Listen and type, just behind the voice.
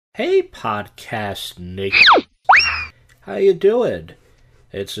Hey, podcast Nick. How you doing?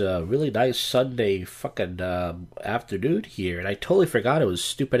 It's a really nice Sunday fucking afternoon here, and I totally forgot it was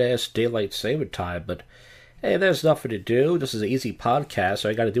stupid-ass daylight saving time, but hey, there's nothing to do. This is an easy podcast.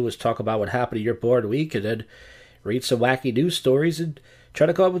 All I gotta do is talk about what happened to your bored week and then read some wacky news stories and try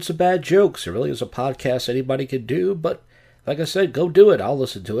to come up with some bad jokes. It really is a podcast anybody can do, but like I said, go do it. I'll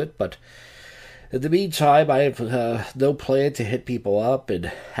listen to it, but in the meantime, I have no plan to hit people up and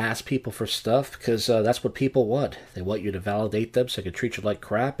ask people for stuff because that's what people want. They want you to validate them so they can treat you like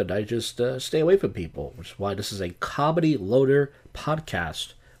crap, and I just stay away from people, which is why this is a comedy loader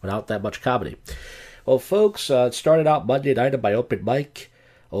podcast without that much comedy. Well, folks, it started out Monday night at my open mic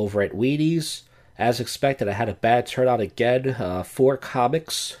over at Weenie's. As expected, I had a bad turnout again. Four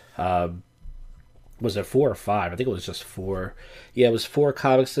comics. Was it four or five? I think it was just four. Yeah, it was four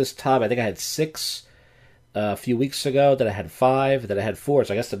comics this time. I think I had six a few weeks ago. Then I had five. Then I had four.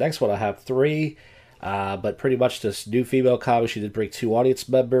 So I guess the next one I have three. But pretty much this new female comic, she did bring two audience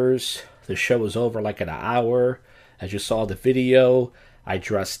members. The show was over like in an hour. As you saw in the video, I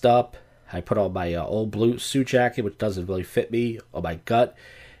dressed up. I put on my old blue suit jacket, which doesn't really fit me, on my gut.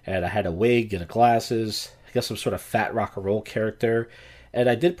 And I had a wig and glasses. I guess some sort of fat rock and roll character. And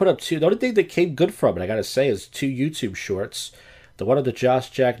I did put up two. The only thing that came good from it, I gotta say, is two YouTube shorts. The one on the Josh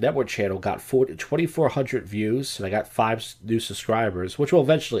Jack Network channel got 2,400 views, and I got 5 new subscribers, which will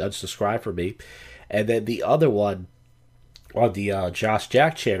eventually unsubscribe for me. And then the other one on the Josh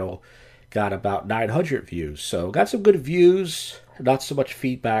Jack channel got about 900 views. So got some good views, not so much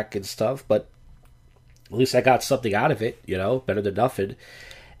feedback and stuff, but at least I got something out of it, better than nothing.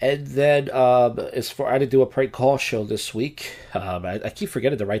 And then, as for I had to do a prank call show this week. I keep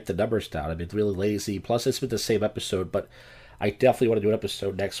forgetting to write the numbers down. I've been really lazy. Plus, it's been the same episode, but I definitely want to do an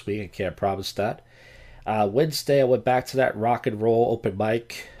episode next week. I can't promise that. Wednesday, I went back to that rock and roll open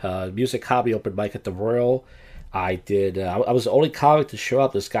mic, music hobby open mic at the Royal. I did. I was the only comic to show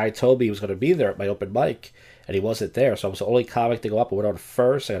up. This guy told me he was going to be there at my open mic, and he wasn't there. So I was the only comic to go up. I went on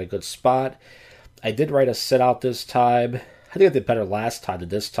first. I got a good spot. I did write a set out this time. I think I did better last time than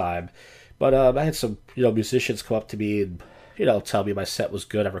this time. But I had some, musicians come up to me and, tell me my set was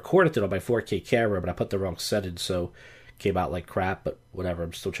good. I recorded it on my 4K camera, but I put the wrong setting, so it came out like crap. But whatever,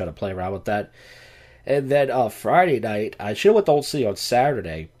 I'm still trying to play around with that. And then Friday night, I should have went to Old City on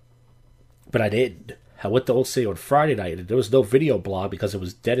Saturday, but I didn't. I went to Old City on Friday night, and there was no video blog because it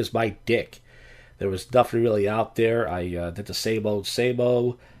was dead as my dick. There was nothing really out there. I did the same old, same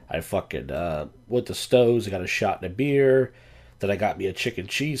old. I fucking went to Stowe's, I got a shot and a beer. Then I got me a chicken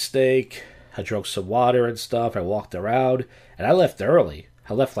cheesesteak. I drank some water and stuff. I walked around. And I left early.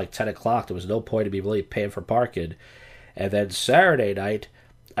 I left like 10 o'clock. There was no point in me really paying for parking. And then Saturday night,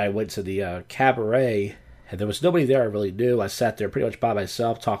 I went to the cabaret. And there was nobody there I really knew. I sat there pretty much by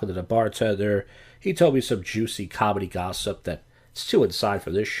myself talking to the bartender. He told me some juicy comedy gossip that it's too inside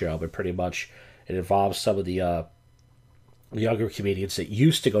for this show. But pretty much it involves some of the younger comedians that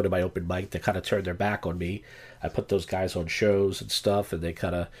used to go to my open mic that kind of turned their back on me. I put those guys on shows and stuff, and they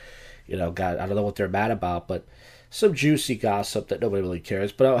kind of, got, I don't know what they're mad about, but some juicy gossip that nobody really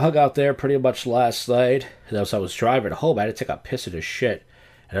cares. But I hung out there pretty much last night, and as I was driving home, I had to take a piss in a shit.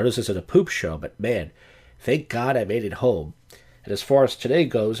 And I know this isn't a poop show, but man, thank God I made it home. And as far as today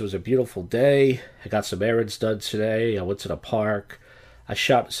goes, it was a beautiful day. I got some errands done today. I went to the park. I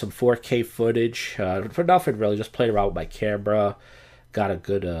shot some 4K footage for nothing really, just played around with my camera. Got a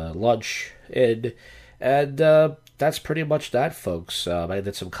good lunch in. And that's pretty much that, folks. I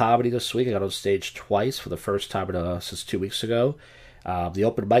did some comedy this week. I got on stage twice for the first time since 2 weeks ago. The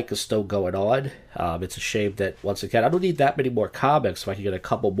open mic is still going on. It's a shame that, once again, I don't need that many more comics. If I can get a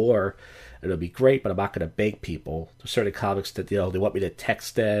couple more, it'll be great, but I'm not going to beg people. There's certain comics that, they want me to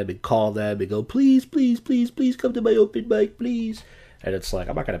text them and call them and go, please, please, please, please come to my open mic, please. And it's like,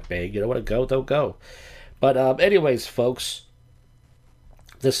 I'm not going to beg. You don't want to go, don't go. But anyways, folks,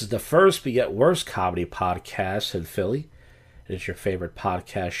 this is the first but yet worst comedy podcast in Philly. It is your favorite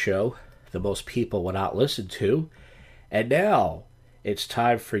podcast show that most people will not listen to. And now it's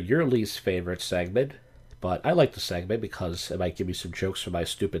time for your least favorite segment. But I like the segment because it might give me some jokes for my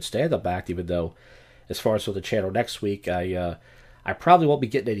stupid stand-up act, even though as far as for the channel next week, I probably won't be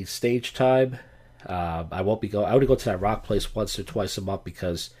getting any stage time. I won't be going. I only go to that rock place once or twice a month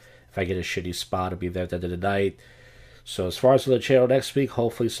because if I get a shitty spot, I'll be there at the end of the night. So as far as for the channel next week,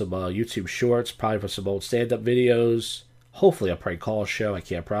 hopefully some YouTube shorts, probably for some old stand-up videos. Hopefully a prank call show. I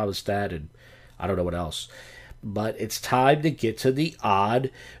can't promise that, and I don't know what else. But it's time to get to the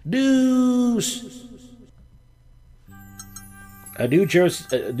odd news. A New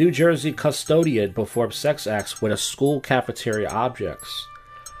Jersey custodian performed sex acts with a school cafeteria objects.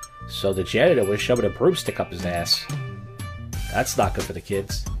 So the janitor was shoving a broomstick up his ass. That's not good for the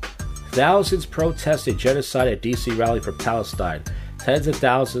kids. Thousands protested genocide at DC rally for Palestine. Tens of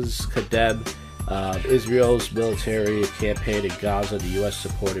thousands condemn Israel's military campaign in Gaza. The U.S.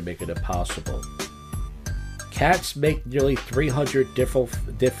 supported making it possible. Cats make nearly 300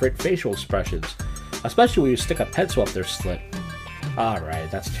 different facial expressions, especially when you stick a pencil up their slit. Alright,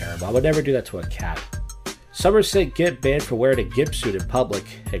 that's terrible. I would never do that to a cat. Somerset Gimp banned for wearing a gimp suit in public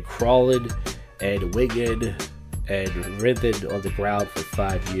and crawling and winging and writhing on the ground for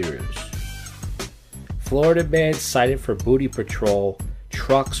 5 years. Florida man cited for booty patrol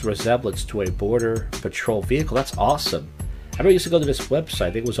truck's resemblance to a border patrol vehicle. That's awesome. I remember I used to go to this website.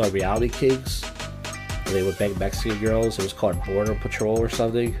 I think it was on Reality Kings. Where they would bang Mexican girls. It was called Border Patrol or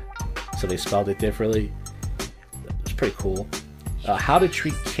something. So they spelled it differently. It was pretty cool. How to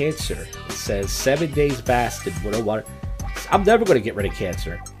treat cancer. It says 7 days fasted. I'm never going to get rid of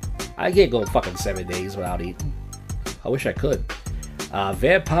cancer. I can't go fucking 7 days without eating. I wish I could.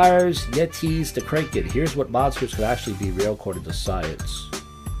 Vampires, Yetis, the Kraken. Here's what monsters could actually be real according to science.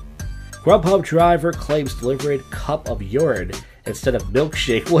 Grubhub driver claims delivering cup of urine instead of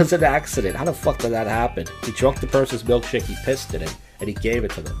milkshake was an accident. How the fuck did that happen? He drunk the person's milkshake, he pissed in it, and he gave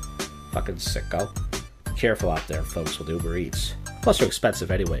it to them. Fucking sicko. Careful out there, folks, with Uber Eats. Plus, they're expensive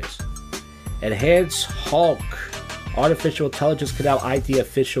anyways. Enhance Hulk. Artificial intelligence can now ID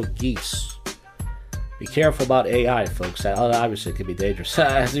official geese. Be careful about AI, folks. That obviously could be dangerous.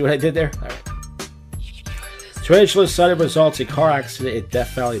 See what I did there? Alright. Tarantula sudden results in car accident in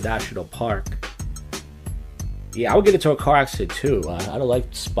Death Valley National Park. Yeah, I would get into a car accident too. I don't like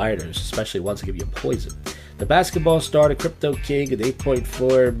spiders, especially ones that give you poison. The basketball star, the Crypto King, an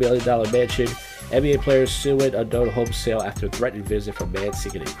 $8.4 million mansion. NBA players suing unknown home sale after threatening visit from man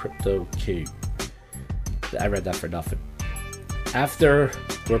seeking a Crypto King. I read that for nothing. After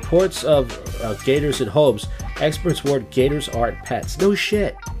reports of gators in homes, experts warn gators aren't pets. No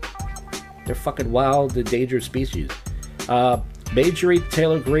shit. They're fucking wild, endangered species. Marjorie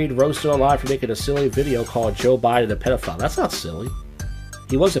Taylor Greene roasted online for making a silly video called Joe Biden a pedophile. That's not silly.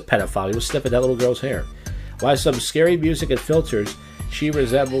 He was a pedophile. He was sniffing that little girl's hair. By some scary music and filters, she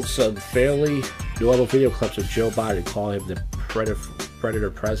resembles some fairly normal video clips of Joe Biden calling him the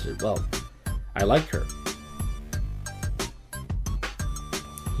predator president. Well, I like her.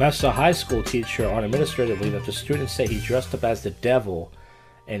 Mesa high school teacher on administrative leave after students say he dressed up as the devil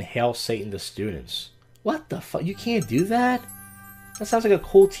and hail Satan to students. What the fuck? You can't do that? That sounds like a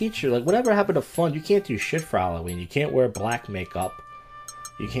cool teacher. Like, whatever happened to fun? You can't do shit for Halloween. You can't wear black makeup.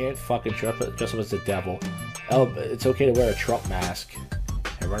 You can't fucking dress up as the devil. Oh, it's okay to wear a Trump mask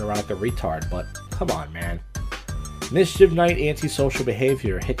and run around like a retard, but come on, man. Mischief night antisocial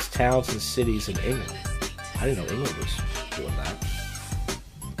behavior hits towns and cities in England. I didn't know England was doing that.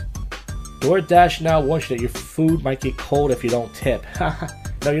 DoorDash now warns you that your food might get cold if you don't tip.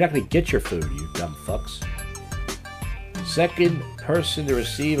 No, you're not going to get your food, you dumb fucks. Second person to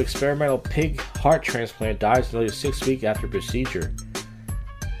receive experimental pig heart transplant dies nearly 6 weeks after procedure.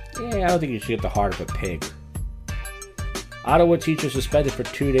 Yeah, I don't think you should get the heart of a pig. Ottawa teacher suspended for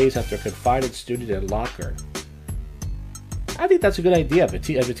 2 days after confining student in locker. I think that's a good idea.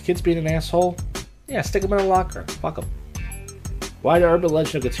 If the kid's being an asshole, yeah, stick him in a locker. Fuck him. Why the urban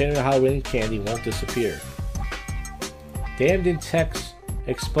legend of container Halloween candy won't disappear. Damned in Tex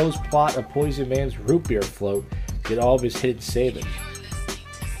exposed plot of poison man's root beer float to get all of his hidden savings.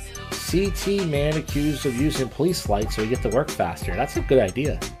 CT man accused of using police lights so he get to work faster. That's a good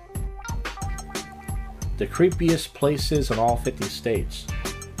idea. The creepiest places in all 50 states.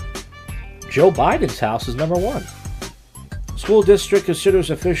 Joe Biden's house is #1. School district considers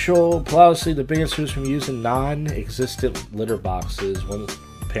official policy the biggest news from using non-existent litter boxes. One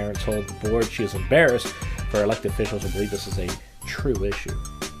parent told the board she is embarrassed for elected officials who believe this is a true issue.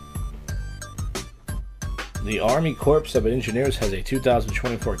 The Army Corps of Engineers has a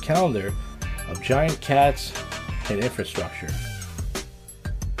 2024 calendar of giant cats and infrastructure.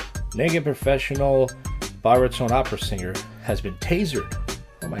 Naked professional baritone opera singer has been tasered.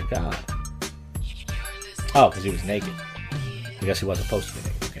 Oh my god. Oh, because he was naked. I guess he wasn't supposed to be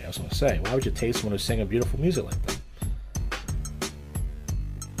naked. Okay, I was going to say, why would you tase someone who's singing beautiful music like that?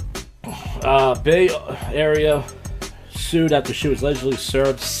 Bay Area sued after she was allegedly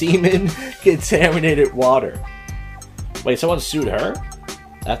served semen-contaminated water. Wait, someone sued her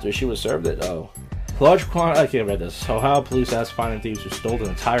after she was served it? Oh. Large quantity... I can't read this. Ohio police asked finding thieves who stole an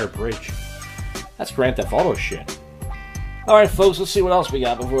entire bridge. That's Grand Theft Auto shit. Alright, folks, let's see what else we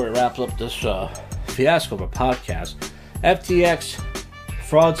got before we wrap up this fiasco of a podcast. FTX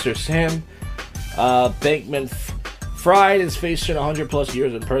fraudster Sam Bankman Fried is facing 100 plus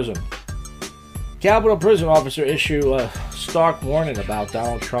years in prison. Capitol Prison officer issue a stark warning about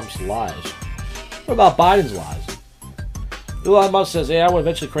Donald Trump's lies. What about Biden's lies? Elon Musk says AI will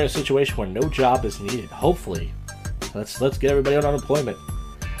eventually create a situation where no job is needed. Hopefully. Let's get everybody on unemployment.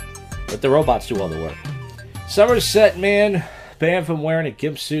 Let the robots do all the work. Somerset man banned from wearing a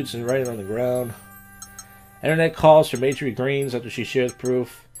gimp suits and writing on the ground. Internet calls for Marjorie Greens after she shares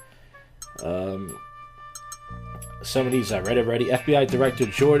proof. Some of these I read already. FBI Director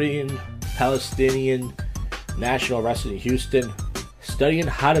Jordan, Palestinian national arrested in Houston, studying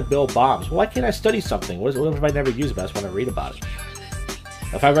how to build bombs. Well, why can't I study something? What if I never use it, but I just want to read about it?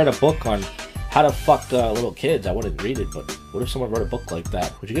 If I read a book on how to fuck little kids, I wouldn't read it, but what if someone wrote a book like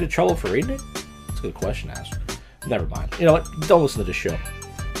that? Would you get in trouble for reading it? That's a good question to ask. Never mind. You know what? Don't listen to this show.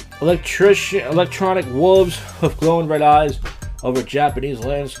 Electronic wolves with glowing red eyes over Japanese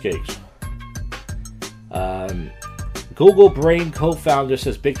landscapes. Google Brain co-founder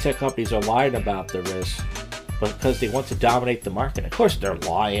says big tech companies are lying about the risks because they want to dominate the market. Of course they're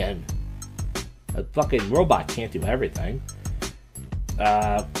lying. A fucking robot can't do everything.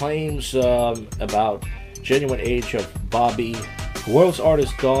 Claims about genuine age of Bobby, world's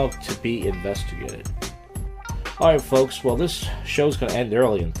artist dog, to be investigated. Alright folks, well this show's going to end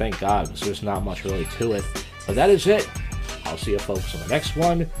early, and thank God, because there's not much really to it. But that is it. I'll see you folks on the next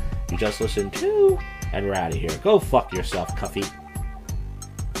one. You just listened to, and we're out of here. Go fuck yourself, Cuffy.